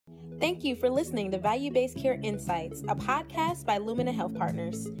Thank you for listening to Value-Based Care Insights, a podcast by Lumina Health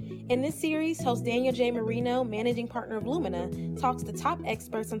Partners. In this series, host Daniel J. Marino, managing partner of Lumina, talks to top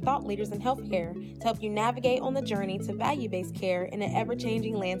experts and thought leaders in healthcare to help you navigate on the journey to value-based care in an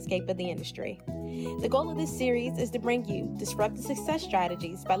ever-changing landscape of the industry. The goal of this series is to bring you disruptive success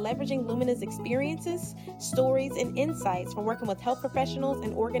strategies by leveraging Lumina's experiences, stories, and insights from working with health professionals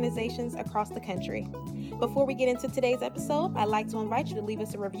and organizations across the country. Before we get into today's episode, I'd like to invite you to leave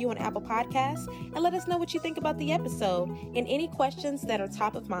us a review on Apple Podcasts and let us know what you think about the episode and any questions that are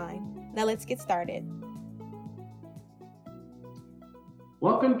top of mind. Now let's get started.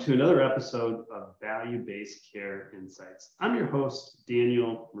 Welcome to another episode of Value-Based Care Insights. I'm your host,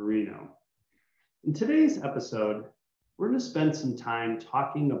 Daniel Marino. In today's episode, we're going to spend some time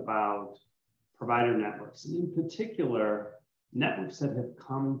talking about provider networks, and in particular, networks that have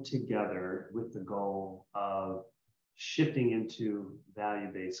come together with the goal of shifting into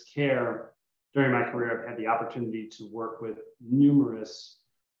value-based care. During my career, I've had the opportunity to work with numerous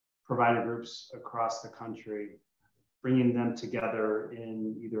provider groups across the country, bringing them together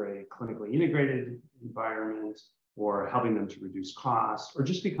in either a clinically integrated environment or helping them to reduce costs or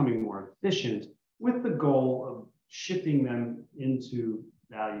just becoming more efficient with the goal of shifting them into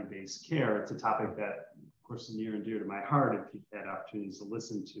value-based care. It's a topic that, of course, is near and dear to my heart if you've had opportunities to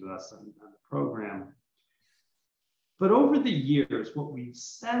listen to us on the program. But over the years, what we've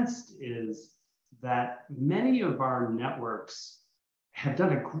sensed is that many of our networks have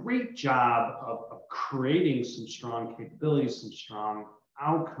done a great job of creating some strong capabilities, some strong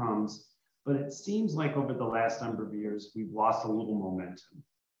outcomes, but it seems like over the last number of years, we've lost a little momentum.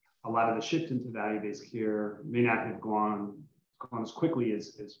 A lot of the shift into value-based care may not have gone as quickly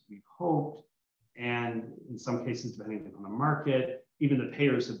as we've hoped. And in some cases, depending on the market, even the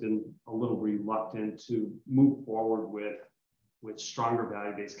payers have been a little reluctant to move forward with stronger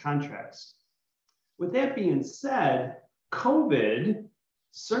value-based contracts. With that being said, COVID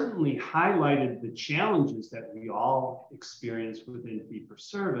certainly highlighted the challenges that we all experience within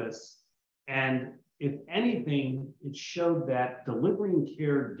fee-for-service. And if anything, it showed that delivering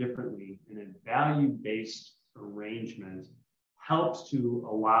care differently in a value-based arrangement helps to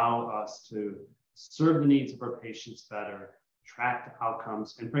allow us to serve the needs of our patients better, track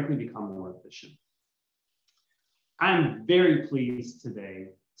outcomes, and frankly, become more efficient. I'm very pleased today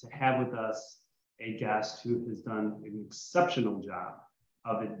to have with us a guest who has done an exceptional job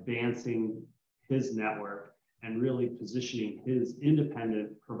of advancing his network and really positioning his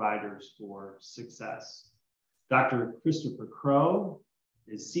independent providers for success. Dr. Christopher Crowe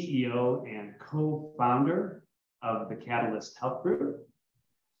is CEO and co-founder of the Catalyst Health Group.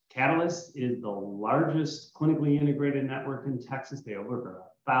 Catalyst is the largest clinically integrated network in Texas. They have over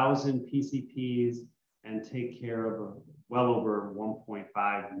 1,000 PCPs and take care of well over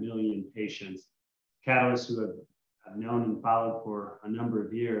 1.5 million patients. Catalyst, who I've known and followed for a number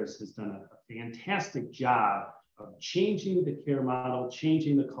of years, has done a fantastic job of changing the care model,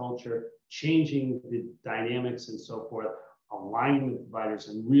 changing the culture, changing the dynamics and so forth, aligning the providers,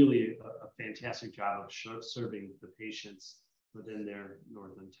 and really a fantastic job of serving the patients within their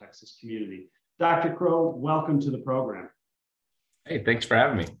Northern Texas community. Dr. Crowe, welcome to the program. Hey, thanks for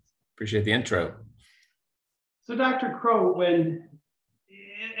having me. Appreciate the intro. So Dr. Crowe,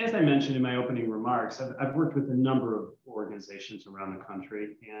 as I mentioned in my opening remarks, I've worked with a number of organizations around the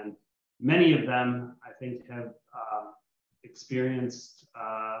country, and many of them, I think, have experienced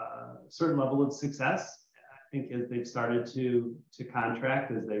a certain level of success. I think as they've started to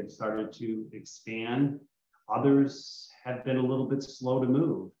contract, as they've started to expand, others have been a little bit slow to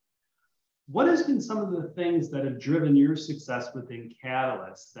move. What has been some of the things that have driven your success within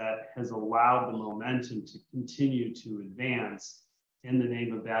Catalyst that has allowed the momentum to continue to advance in the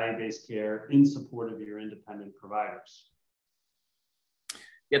name of value-based care in support of your independent providers?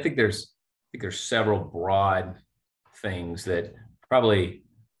 Yeah, I think there's several broad things that probably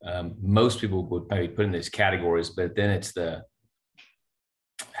most people would maybe put in these categories, but then it's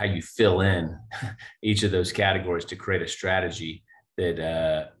how you fill in each of those categories to create a strategy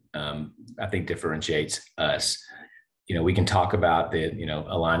that I think differentiates us. We can talk about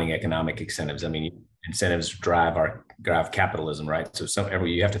aligning economic incentives. I mean, incentives drive capitalism, right? So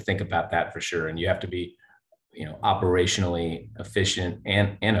you have to think about that for sure, and you have to be, operationally efficient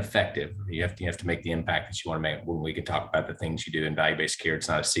and effective. You have to make the impact that you want to make. When we can talk about the things you do in value-based care, it's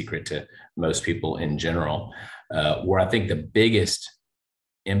not a secret to most people in general. Where I think the biggest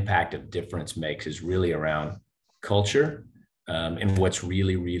impact of difference makes is really around culture, and what's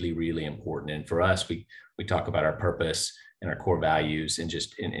really, really, really important. And for us, we talk about our purpose and our core values, and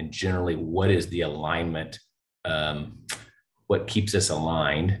just in generally, what is the alignment what keeps us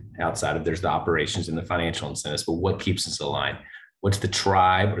aligned outside of there's the operations and the financial incentives, but what keeps us aligned? What's the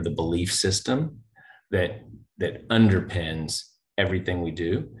tribe or the belief system that underpins everything we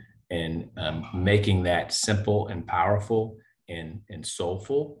do, and making that simple and powerful and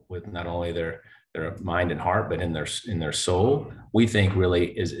soulful with not only their mind and heart, but in their soul, we think really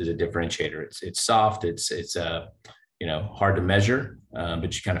is a differentiator. It's soft, it's hard to measure,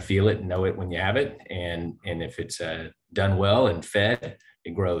 but you kind of feel it and know it when you have it. And if it's done well and fed,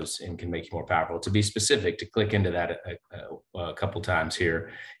 it grows and can make you more powerful. To be specific, to click into that a couple times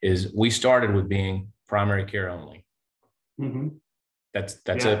here, is we started with being primary care only. Mm-hmm. That's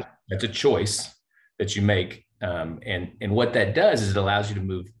a choice that you make. And what that does is it allows you to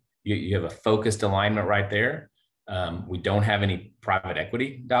move. You have a focused alignment right there. We don't have any private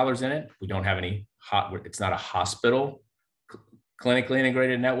equity dollars in it. We don't have any it's not a hospital clinically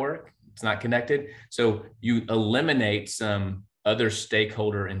integrated network. It's not connected. So you eliminate some other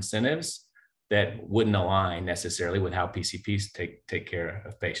stakeholder incentives that wouldn't align necessarily with how PCPs take care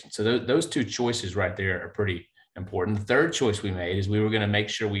of patients. So those two choices right there are pretty important. The third choice we made is we were going to make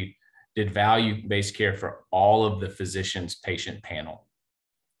sure we did value-based care for all of the physicians' patient panel.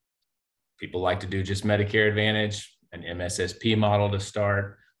 People like to do just Medicare Advantage, an MSSP model to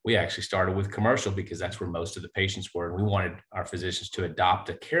start. We actually started with commercial because that's where most of the patients were. And we wanted our physicians to adopt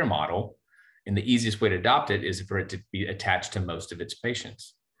a care model. And the easiest way to adopt it is for it to be attached to most of its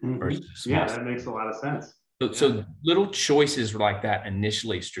patients. Mm-hmm. Yeah, that makes a lot of sense. So little choices like that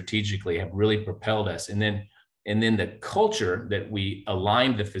initially strategically have really propelled us. And then the culture that we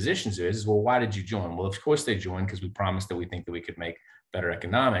aligned the physicians with is, well, why did you join? Well, of course they joined because we promised that we think that we could make better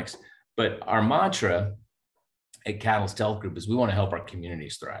economics. But our mantra at Catalyst Health Group is we want to help our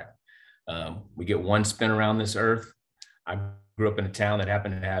communities thrive. We get one spin around this earth. I grew up in a town that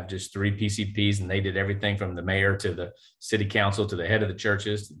happened to have just 3 PCPs, and they did everything from the mayor to the city council to the head of the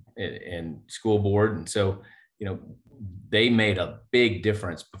churches and school board. And so, they made a big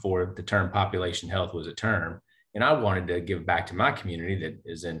difference before the term population health was a term. And I wanted to give back to my community that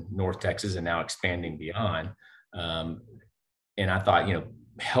is in North Texas and now expanding beyond. And I thought,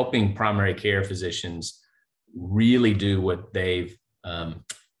 helping primary care physicians really do what they've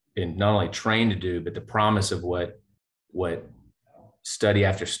been not only trained to do, but the promise of what study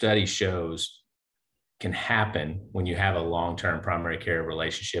after study shows can happen when you have a long-term primary care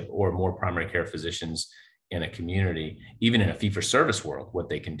relationship or more primary care physicians in a community, even in a fee-for-service world, what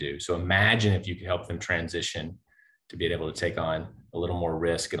they can do. So imagine if you could help them transition to be able to take on a little more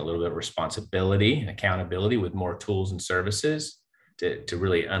risk and a little bit of responsibility and accountability with more tools and services to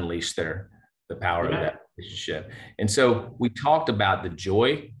really unleash the power of that relationship. And so we talked about the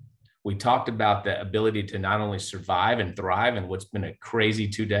joy. We talked about the ability to not only survive and thrive in what's been a crazy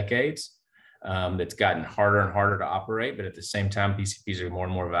 2 decades, that's gotten harder and harder to operate, but at the same time, PCPs are more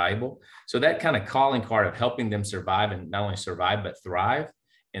and more valuable. So that kind of calling card of helping them survive, and not only survive, but thrive,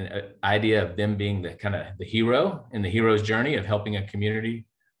 and an idea of them being the kind of the hero in the hero's journey of helping a community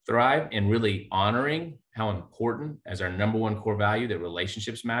thrive, and really honoring how important, as our number one core value, that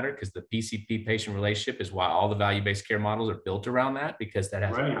relationships matter, because the PCP patient relationship is why all the value-based care models are built around that, because that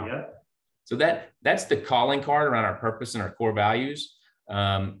has power. Yeah. So that's the calling card around our purpose and our core values.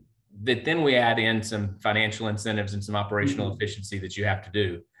 That then we add in some financial incentives and some operational efficiency that you have to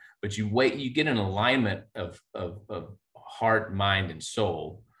do, but you get an alignment of heart, mind, and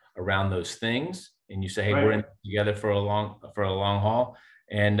soul around those things, and you say, hey, we're in together for a long haul,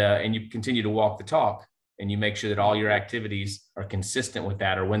 and you continue to walk the talk, and you make sure that all your activities are consistent with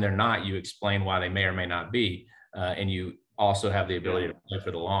that, or when they're not, you explain why they may or may not be, and you also have the ability to play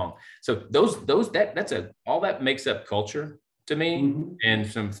for the long. So all that makes up culture to me, and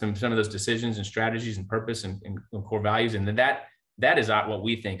some of those decisions and strategies and purpose and core values, and that is what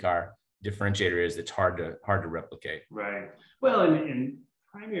we think our differentiator is. That's hard to replicate. Right. Well, and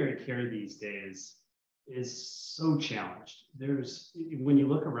primary care these days is so challenged. When you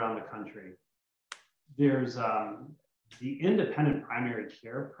look around the country, there's the independent primary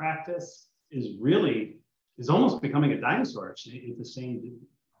care practice is almost becoming a dinosaur. It's the same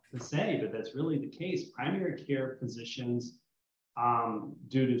to say, but that's really the case. Primary care physicians,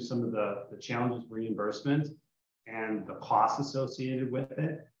 due to some of the challenges of reimbursement and the costs associated with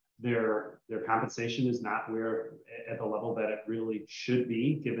it, their compensation is not at the level that it really should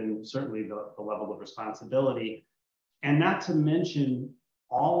be, given certainly the level of responsibility, and not to mention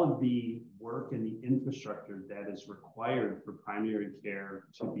all of the work and the infrastructure that is required for primary care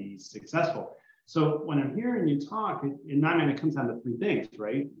to be successful. So when I'm hearing you talk, it comes down to 3 things,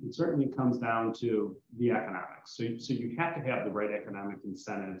 right? It certainly comes down to the economics. So you have to have the right economic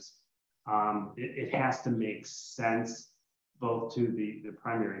incentives. It has to make sense both to the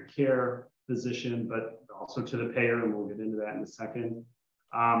primary care physician, but also to the payer, and we'll get into that in a second.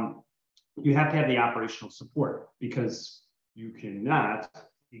 You have to have the operational support, because you cannot,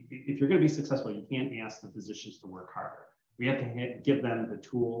 if you're going to be successful, you can't ask the physicians to work harder. We have to give them the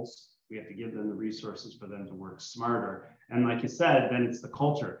tools. We have to give them the resources for them to work smarter. And like you said, then it's the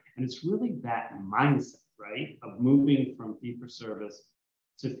culture. And it's really that mindset, right, of moving from fee-for-service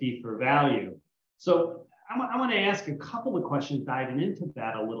to fee-for-value. So I want to ask a couple of questions diving into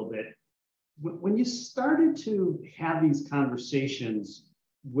that a little bit. When you started to have these conversations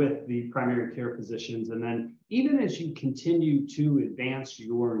with the primary care physicians, and then even as you continue to advance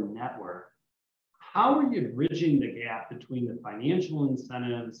your network, how are you bridging the gap between the financial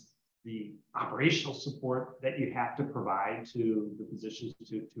incentives, the operational support that you have to provide to the physicians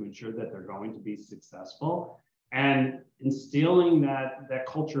to ensure that they're going to be successful, and instilling that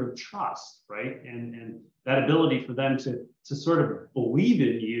culture of trust, right? And that ability for them to sort of believe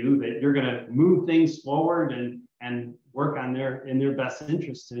in you, that you're going to move things forward and work on in their best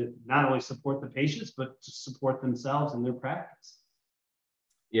interest to not only support the patients, but to support themselves in their practice.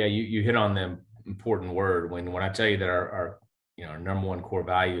 Yeah, you hit on the important word. When I tell you that our number one core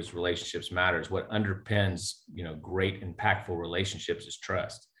value is relationships matters, what underpins, great impactful relationships is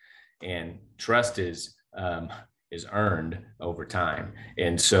trust. And trust is earned over time.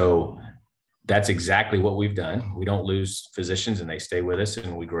 And so that's exactly what we've done. We don't lose physicians, and they stay with us,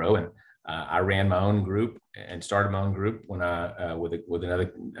 and we grow. And I ran my own group and started my own group when I with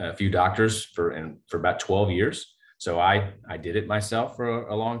another few doctors for about 12 years. So I did it myself for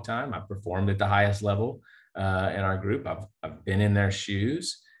a long time. I performed at the highest level in our group. I've been in their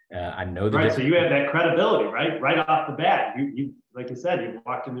shoes. I know the right. So you have that credibility, right off the bat. You like you said, you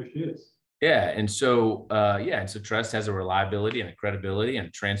walked in their shoes. Yeah, and so trust has a reliability and a credibility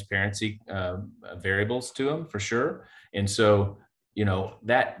and transparency variables to them for sure. And so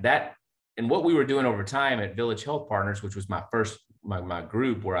that and what we were doing over time at Village Health Partners, which was my first my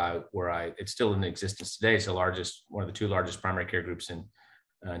group where I it's still in existence today. It's one of the two largest primary care groups in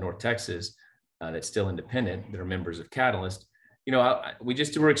North Texas that's still independent, that are members of Catalyst. We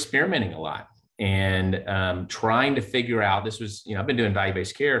just were experimenting a lot and trying to figure out, this was, I've been doing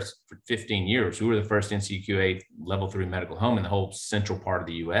value-based care for 15 years. We were the first NCQA level 3 medical home in the whole central part of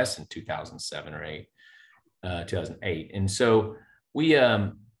the US in 2007 or 2008. And so we've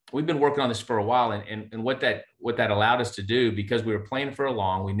been working on this for a while, and what that allowed us to do, because we were playing for a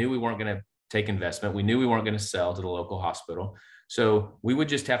long, we knew we weren't going to take investment. We knew we weren't going to sell to the local hospital. So we would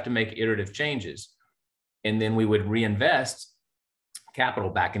just have to make iterative changes. And then we would reinvest capital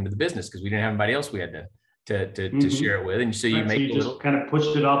back into the business, because we didn't have anybody else we had to share it with. And so you just kind of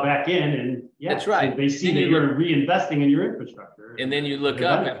pushed it all back in, and that's right. So they see that you're reinvesting in your infrastructure. And then you look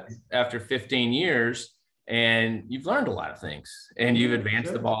up after 15 years, and you've learned a lot of things, and you've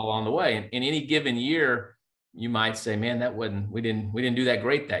advanced the ball along the way. And in any given year, you might say, man, we didn't do that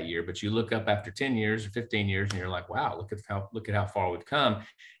great that year. But you look up after 10 years or 15 years, and you're like, wow, look at how far we've come.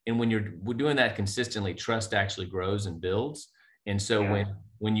 And when we're doing that consistently, trust actually grows and builds. And so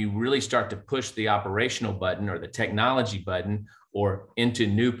when you really start to push the operational button or the technology button or into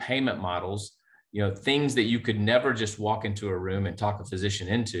new payment models, things that you could never just walk into a room and talk a physician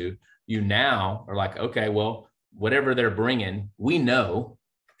into, you now are like, okay, well, whatever they're bringing, we know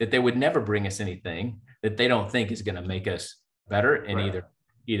that they would never bring us anything that they don't think is going to make us better in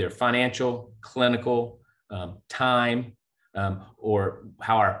either financial, clinical, time, or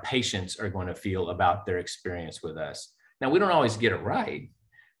how our patients are going to feel about their experience with us. Now, we don't always get it right,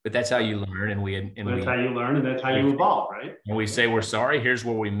 but that's how you learn. That's how you learn, and that's how you evolve, right? And we say, we're sorry, here's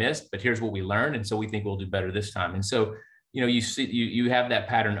where we missed, but here's what we learned. And so we think we'll do better this time. And so, you have that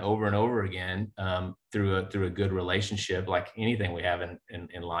pattern over and over again through a good relationship, like anything we have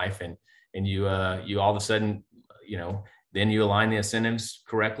in life. And you all of a sudden, then you align the incentives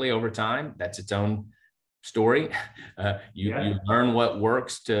correctly over time. That's its own story. You learn what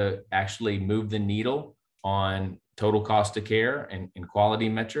works to actually move the needle on total cost of care and quality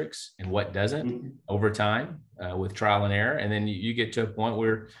metrics, and what doesn't over time with trial and error. And then you get to a point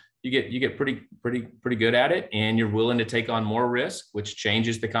where you get pretty good at it, and you're willing to take on more risk, which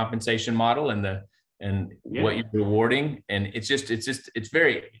changes the compensation model and what you're rewarding. And it's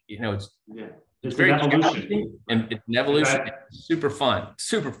very, it's very challenging, and it's an evolution. It's super fun.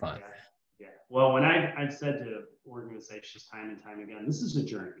 Yeah. Well, when I've said to organizations time and time again, this is a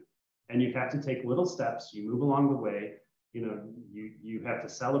journey, and you have to take little steps. You move along the way. You have to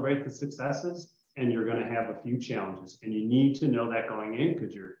celebrate the successes, and you're going to have a few challenges, and you need to know that going in,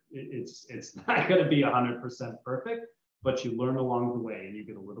 because it's not going to be 100% perfect, but you learn along the way, and you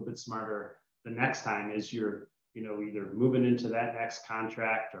get a little bit smarter the next time as you're either moving into that next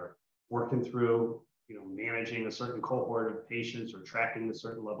contract or working through, managing a certain cohort of patients or tracking a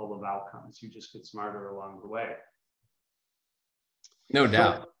certain level of outcomes. You just get smarter along the way. No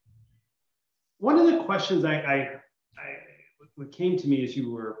doubt. So, one of the questions what came to me as you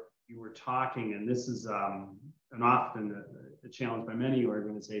were talking, and this is and often a challenge by many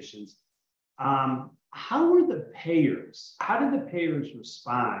organizations, how did the payers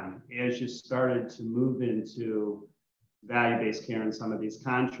respond as you started to move into value-based care in some of these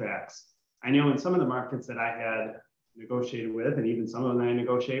contracts? I know in some of the markets that I had negotiated with, and even some of them I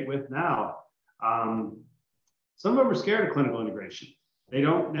negotiate with now, some of them are scared of clinical integration. They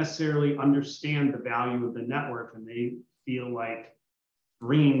don't necessarily understand the value of the network, and they feel like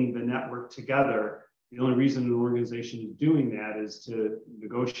bringing the network together, the only reason an organization is doing that is to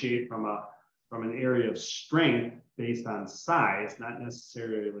negotiate from an area of strength based on size, not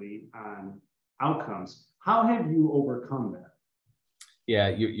necessarily on outcomes. How have you overcome that? Yeah,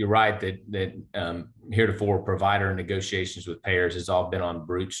 you're right that heretofore provider negotiations with payers has all been on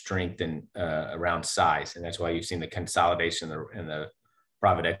brute strength and around size, and that's why you've seen the consolidation in the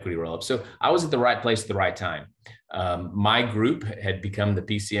private equity roll-up. So I was at the right place at the right time. My group had become the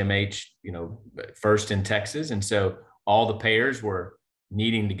PCMH, first in Texas, and so all the payers were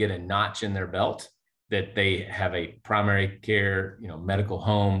needing to get a notch in their belt that they have a primary care, medical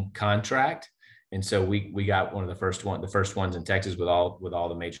home contract. And so we got one of the first ones in Texas with all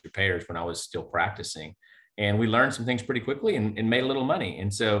the major payers when I was still practicing. And we learned some things pretty quickly and made a little money.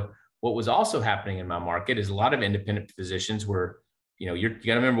 And so what was also happening in my market is a lot of independent physicians were, you got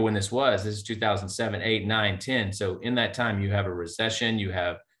to remember when this is 2007, 8, 9, 10. So in that time, you have a recession, you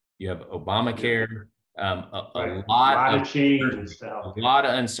have Obamacare, a lot of change and stuff, a lot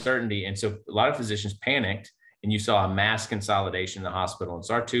of uncertainty. And so a lot of physicians panicked, and you saw a mass consolidation in the hospital. And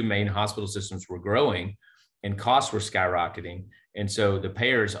so our two main hospital systems were growing and costs were skyrocketing. And so the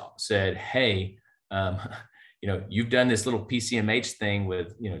payers said, hey, you've done this little PCMH thing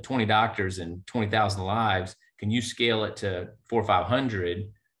with, 20 doctors and 20,000 lives. Can you scale it to 400 or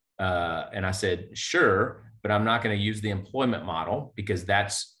 500? And I said, sure, but I'm not going to use the employment model because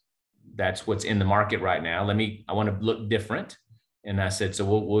that's what's in the market right now. I want to look different. And I said, so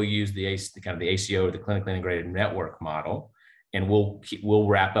we'll use the ACO, or the clinically integrated network model, and we'll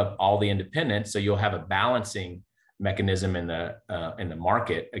wrap up all the independents. So you'll have a balancing mechanism in the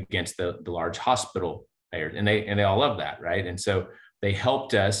market against the large hospital payers, and they all love that, right? And so they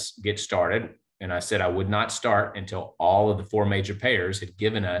helped us get started. And I said I would not start until all of the 4 major payers had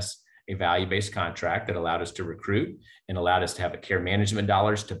given us a value-based contract that allowed us to recruit and allowed us to have the care management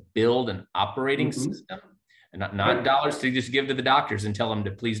dollars to build an operating system. And not dollars to just give to the doctors and tell them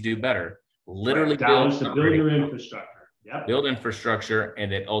to please do better. Literally dollars to build your infrastructure. Yep. Build infrastructure,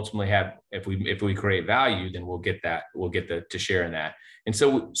 and then ultimately have, if we create value, then we'll get to share in that. And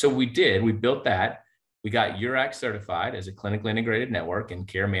so we built that. We got URAC certified as a clinically integrated network in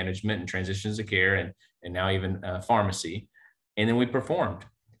care management and transitions of care, and now even pharmacy. And then we performed.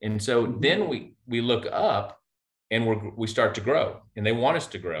 And so then we look up and we start to grow, and they want us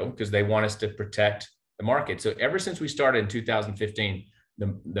to grow because they want us to protect the market. So ever since we started in 2015,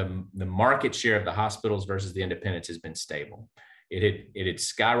 the market share of the hospitals versus the independents has been stable. It had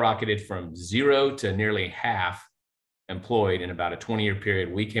skyrocketed from 0 to nearly half employed in about a 20-year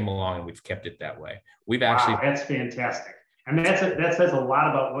period. We came along and we've kept it that way. That's fantastic. I mean, that says a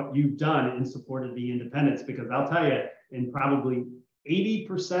lot about what you've done in support of the independents, because I'll tell you, in probably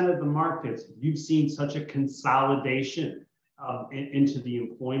 80% of the markets, you've seen such a consolidation into the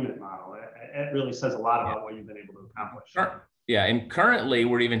employment model. It really says a lot about what you've been able to accomplish. Sure. Yeah, and currently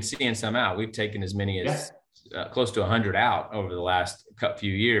we're even seeing some out. We've taken as many as close to 100 out over the last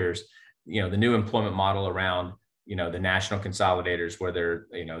few years. The new employment model around, the national consolidators, where they're,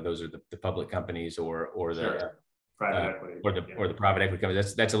 those are the public companies or the private equity or the private equity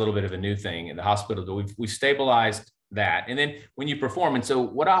companies. That's a little bit of a new thing in the hospital. We've stabilized that, and then when you perform, and so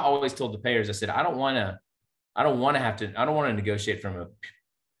what I always told the payers, I said, I don't want to negotiate from a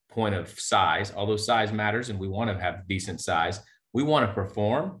point of size, although size matters and we want to have decent size. We want to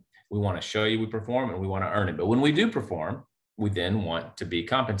perform. We want to show you we perform, and we want to earn it. But when we do perform, we then want to be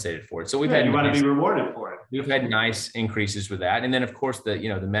compensated for it. So you want to be rewarded for it. We've had nice increases with that. And then of course the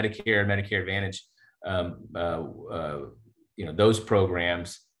Medicare and Medicare Advantage, those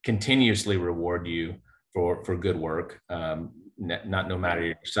programs continuously reward you for good work. No matter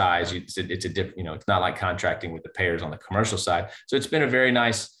your size, it's a different, it's not like contracting with the payers on the commercial side. So it's been a very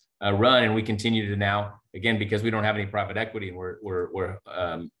nice run, and we continue to now, again, because we don't have any private equity and we're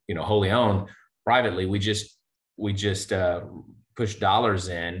wholly owned privately. We just push dollars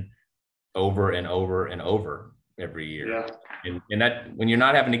in over and over and over. every year. Yeah. And that when you're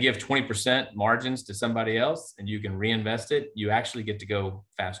not having to give 20% margins to somebody else and you can reinvest it, you actually get to go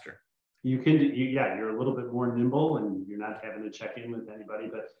faster. You're a little bit more nimble and you're not having to check in with anybody.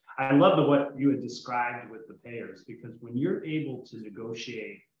 But I love what you had described with the payers, because when you're able to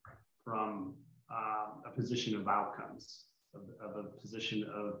negotiate from a position of outcomes, of a position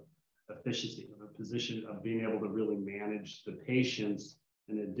of efficiency, of a position of being able to really manage the patients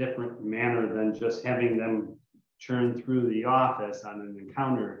in a different manner than just having them churn through the office on an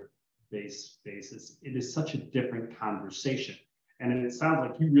encounter-based basis, it is such a different conversation. And it sounds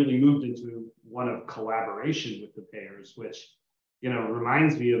like you really moved into one of collaboration with the payers, which,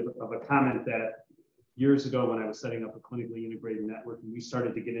 reminds me of a comment that years ago when I was setting up a clinically integrated network and we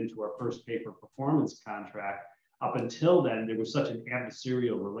started to get into our first pay-for-performance contract. Up until then, there was such an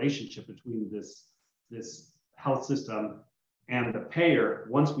adversarial relationship between this health system and the payer.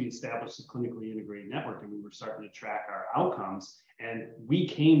 Once we established a clinically integrated network and we were starting to track our outcomes, and we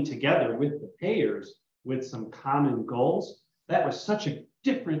came together with the payers with some common goals, that was such a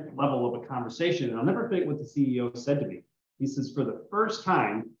different level of a conversation. And I'll never forget what the CEO said to me. He says, for the first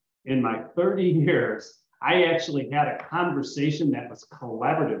time in my 30 years, I actually had a conversation that was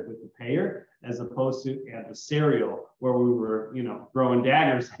collaborative with the payer as opposed to adversarial, where we were, throwing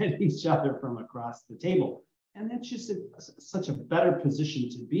daggers at each other from across the table. And that's just such a better position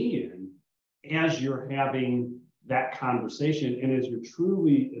to be in as you're having that conversation and as you're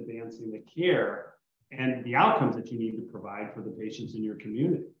truly advancing the care and the outcomes that you need to provide for the patients in your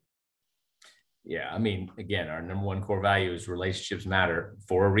community. Yeah, I mean, again, our number one core value is relationships matter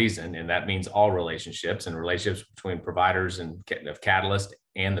for a reason, and that means all relationships, and relationships between providers and of Catalyst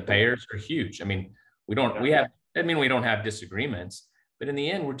and the payers are huge. I mean, we don't have disagreements, but in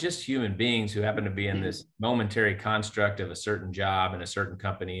the end, we're just human beings who happen to be in this momentary construct of a certain job and a certain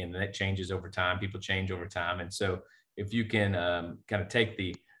company, and that changes over time. People change over time, and so if you can kind of take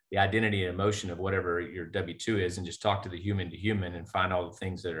the identity and emotion of whatever your W-2 is and just talk to the human to human and find all the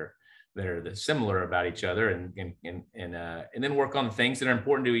things that are similar about each other, and then work on the things that are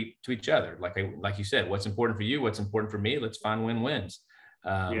important to each other. Like you said, what's important for you, what's important for me. Let's find win-wins.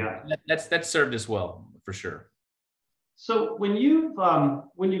 That's served us well for sure. So when you've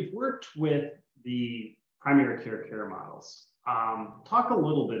worked with the primary care models, talk a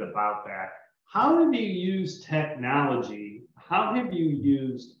little bit about that. How have you used technology? How have you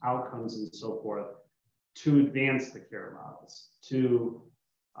used outcomes and so forth to advance the care models, to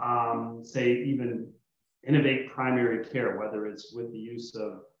say even innovate primary care, whether it's with the use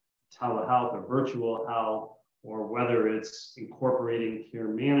of telehealth or virtual health, or whether it's incorporating care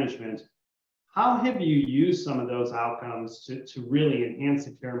management? How have you used some of those outcomes to really enhance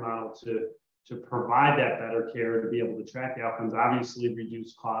the care model, to provide that better care, to be able to track the outcomes, obviously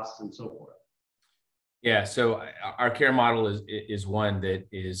reduce costs and so forth? Yeah, so our care model is one that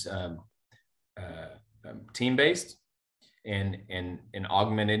is team-based and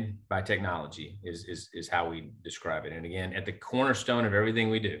augmented by technology is how we describe it. And again, at the cornerstone of everything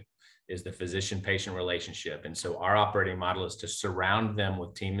we do is the physician-patient relationship. And so our operating model is to surround them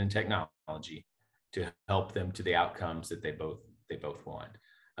with team and technology to help them to the outcomes that they both want.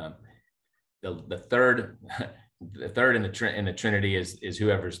 The third in the trinity is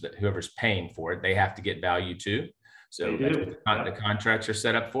whoever's paying for it. They have to get value too. So that's what the contracts are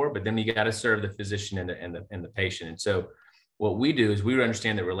set up for. But then you got to serve the physician and the patient. And so what we do is we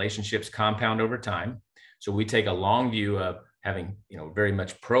understand that relationships compound over time. So we take a long view of having, very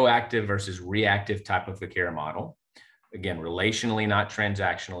much proactive versus reactive type of a care model. Again, relationally, not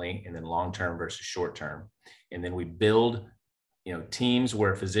transactionally, and then long-term versus short-term. And then we build, teams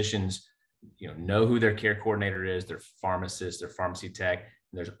where physicians, know who their care coordinator is, their pharmacist, their pharmacy tech.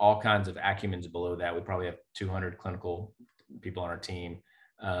 And there's all kinds of acumens below that. We probably have 200 clinical people on our team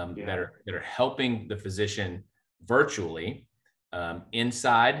that are helping the physician virtually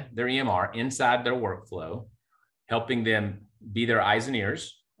inside their EMR, inside their workflow, helping them be their eyes and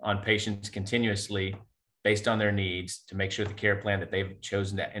ears on patients continuously based on their needs to make sure the care plan that they've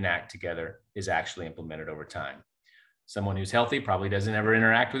chosen to enact together is actually implemented over time. Someone who's healthy probably doesn't ever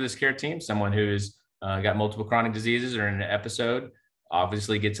interact with his care team. Someone who's got multiple chronic diseases or in an episode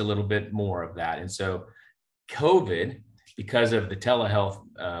obviously gets a little bit more of that. And so COVID, because of the telehealth,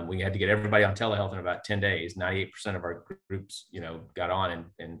 we had to get everybody on telehealth in about 10 days. 98% of our groups, got on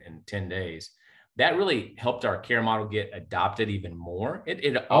in 10 days. That really helped our care model get adopted even more.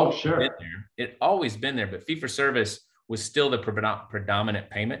 It always been there. It always been there, but fee-for-service was still the predominant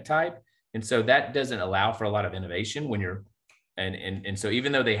payment type. And so that doesn't allow for a lot of innovation when you're, and so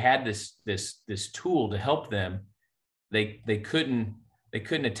even though they had this tool to help them, they couldn't they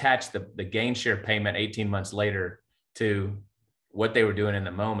couldn't attach the gain share payment 18 months later to what they were doing in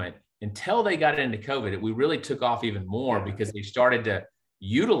the moment until they got into COVID. We really took off even more because they started to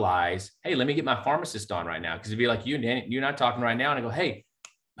utilize, hey, let me get my pharmacist on right now. Because it'd be like you and I talking right now, and I go, hey,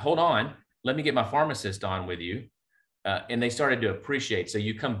 hold on, let me get my pharmacist on with you. And they started to appreciate. So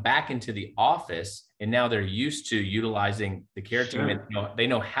you come back into the office, and now they're used to utilizing the care team. And they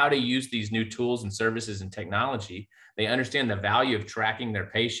know how to use these new tools and services and technology. They understand the value of tracking their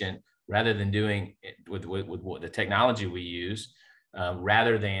patient rather than doing it with the technology we use,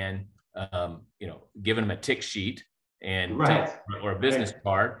 rather than giving them a tick sheet and or a business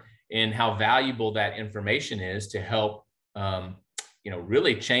card, and how valuable that information is to help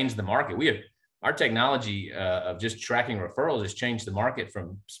really change the market. Our technology of just tracking referrals has changed the market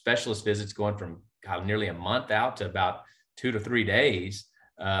from specialist visits going from nearly a month out to about 2 to 3 days,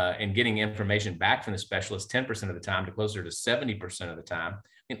 and getting information back from the specialist 10% of the time to closer to 70% of the time.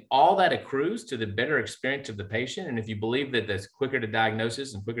 And all that accrues to the better experience of the patient. And if you believe that that's quicker to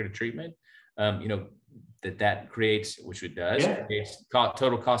diagnosis and quicker to treatment, that creates, which it does, creates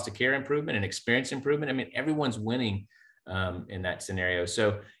total cost of care improvement and experience improvement. I mean, everyone's winning in that scenario.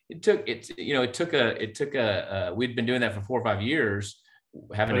 So we'd been doing that for 4 or 5 years,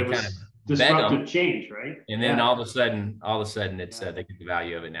 having to kind of disruptive change, right? And then all of a sudden it's they get the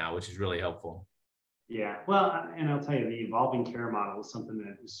value of it now, which is really helpful. Yeah, well, and I'll tell you, the evolving care model is something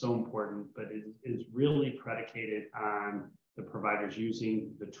that is so important, but it is really predicated on the providers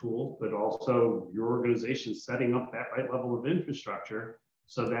using the tool, but also your organization setting up that right level of infrastructure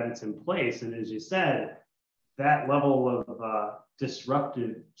so that it's in place. And as you said, that level of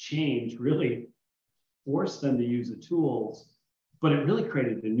disruptive change really forced them to use the tools, but it really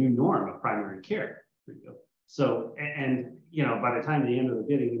created the new norm of primary care. So, and by the time they ended up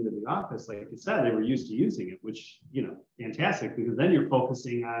getting into the office, like you said, they were used to using it, which, fantastic, because then you're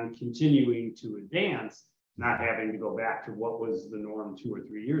focusing on continuing to advance, not having to go back to what was the norm 2 or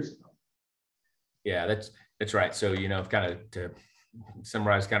 3 years ago. Yeah, that's right. So, kind of to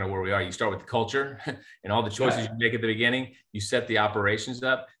summarize kind of where we are, you start with the culture and all the choices you make at the beginning, you set the operations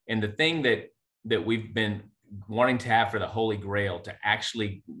up. And the thing that we've been wanting to have for the Holy Grail to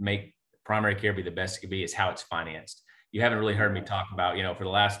actually make primary care be the best it can be is how it's financed. You haven't really heard me talk about, for the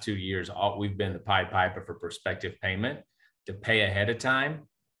last 2 years, we've been the Pied Piper for prospective payment, to pay ahead of time,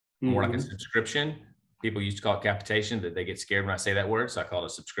 more like a subscription. People used to call it capitation, that they get scared when I say that word. So I call it a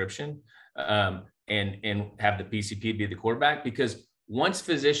subscription, and have the PCP be the quarterback, because once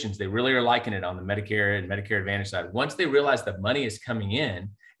physicians, they really are liking it on the Medicare and Medicare Advantage side. Once they realize that money is coming in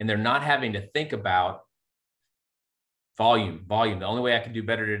and they're not having to think about volume. The only way I can do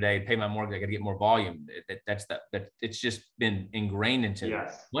better today, pay my mortgage, I got to get more volume. That it's just been ingrained into them.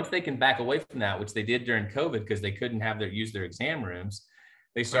 Once they can back away from that, which they did during COVID because they couldn't use their exam rooms,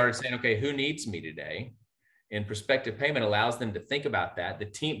 they started saying, okay, who needs me today? And prospective payment allows them to think about that. The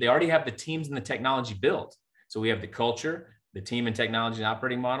team, they already have the teams and the technology built. So we have the culture, the team and technology and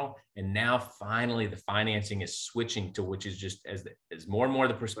operating model. And now finally the financing is switching to, which is just as more and more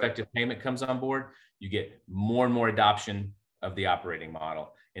the prospective payment comes on board, you get more and more adoption of the operating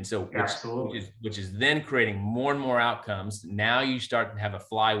model. And so, which is then creating more and more outcomes. Now you start to have a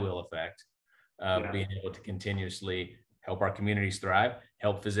flywheel effect of being able to continuously help our communities thrive,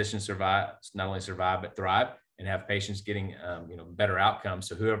 help physicians survive, not only survive, but thrive, and have patients getting better outcomes.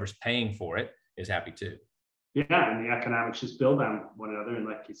 So whoever's paying for it is happy too. Yeah, and the economics just build on one another. And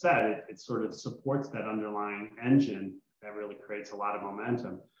like you said, it sort of supports that underlying engine that really creates a lot of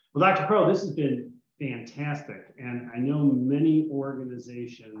momentum. Well, Dr. Crow, this has been fantastic. And I know many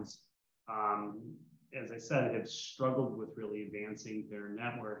organizations, as I said, have struggled with really advancing their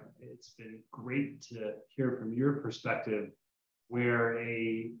network. It's been great to hear from your perspective where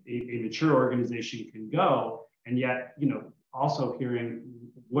a mature organization can go, and yet, also hearing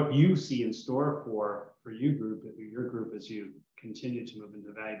what you see in store for your group as you continue to move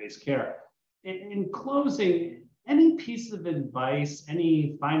into value-based care. In closing, any piece of advice,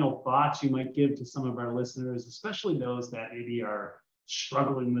 any final thoughts you might give to some of our listeners, especially those that maybe are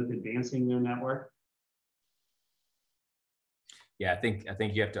struggling with advancing their network? Yeah, I think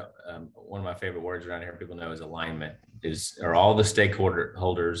you have to, one of my favorite words around here, people know, is alignment. Are all the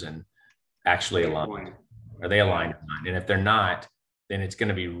stakeholders and actually aligned? Are they aligned? And if they're not, then it's going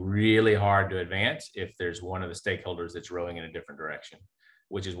to be really hard to advance if there's one of the stakeholders that's rowing in a different direction,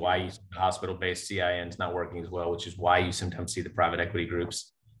 which is why you see the hospital-based CINs not working as well, which is why you sometimes see the private equity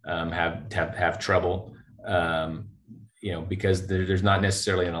groups have trouble, because there's not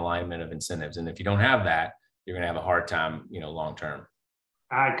necessarily an alignment of incentives. And if you don't have that, you're going to have a hard time, long term.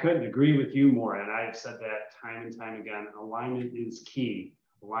 I couldn't agree with you more. And I've said that time and time again. Alignment is key.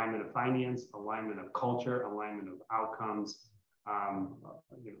 Alignment of finance, alignment of culture, alignment of outcomes,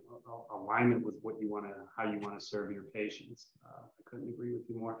 alignment with what you want to, how you want to serve your patients. I couldn't agree with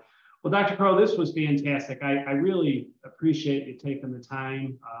you more. Well, Dr. Crowe, this was fantastic. I really appreciate you taking the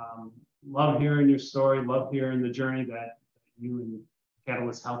time. Love hearing your story. Love hearing the journey that you and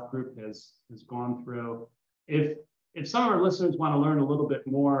Catalyst Health Group has gone through. If some of our listeners want to learn a little bit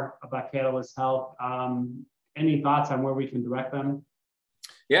more about Catalyst Health, any thoughts on where we can direct them?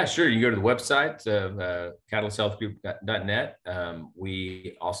 Yeah, sure. You go to the website of catalysthealthgroup.net.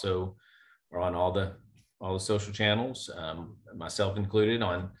 We also are on all the social channels, myself included,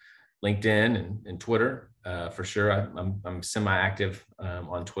 on LinkedIn and Twitter. For sure, I'm semi-active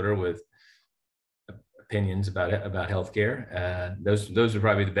on Twitter with opinions about healthcare. Those are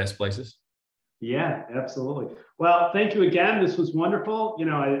probably the best places. Yeah, absolutely. Well, thank you again. This was wonderful.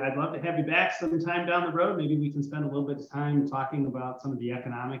 I'd love to have you back sometime down the road. Maybe we can spend a little bit of time talking about some of the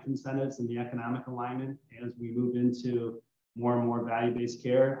economic incentives and the economic alignment as we move into more and more value-based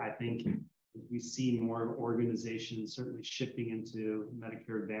care. I think as we see more organizations certainly shifting into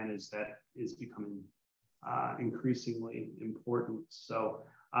Medicare Advantage, that is becoming increasingly important. So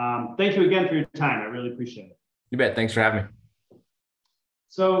thank you again for your time. I really appreciate it. You bet. Thanks for having me.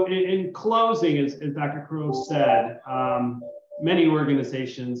 So in closing, as Dr. Crowe said, many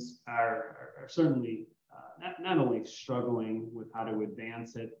organizations are certainly not only struggling with how to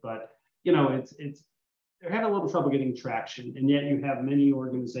advance it, but they're having a little trouble getting traction. And yet you have many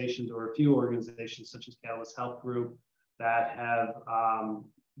organizations, or a few organizations such as Catalyst Health Group, that have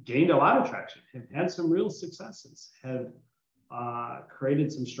gained a lot of traction, have had some real successes, have created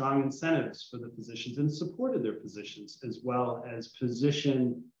some strong incentives for the physicians and supported their physicians, as well as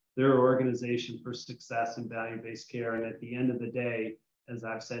positioned their organization for success in value-based care. And at the end of the day, as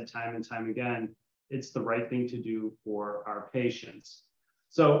I've said time and time again, it's the right thing to do for our patients.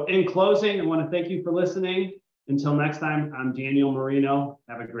 So in closing, I want to thank you for listening. Until next time, I'm Daniel Marino.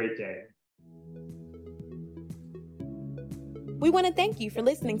 Have a great day. We want to thank you for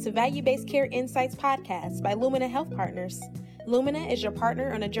listening to Value-Based Care Insights podcast by Lumina Health Partners. Lumina is your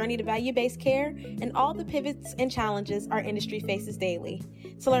partner on a journey to value-based care and all the pivots and challenges our industry faces daily.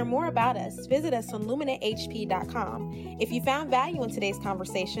 To learn more about us, visit us on luminahp.com. If you found value in today's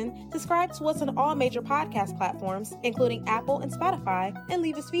conversation, subscribe to us on all major podcast platforms, including Apple and Spotify, and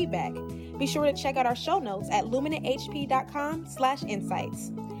leave us feedback. Be sure to check out our show notes at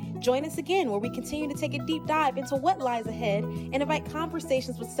luminahp.com/insights. Join us again where we continue to take a deep dive into what lies ahead and invite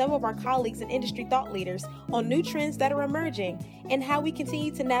conversations with some of our colleagues and industry thought leaders on new trends that are emerging and how we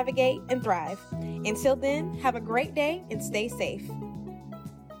continue to navigate and thrive. Until then, have a great day and stay safe.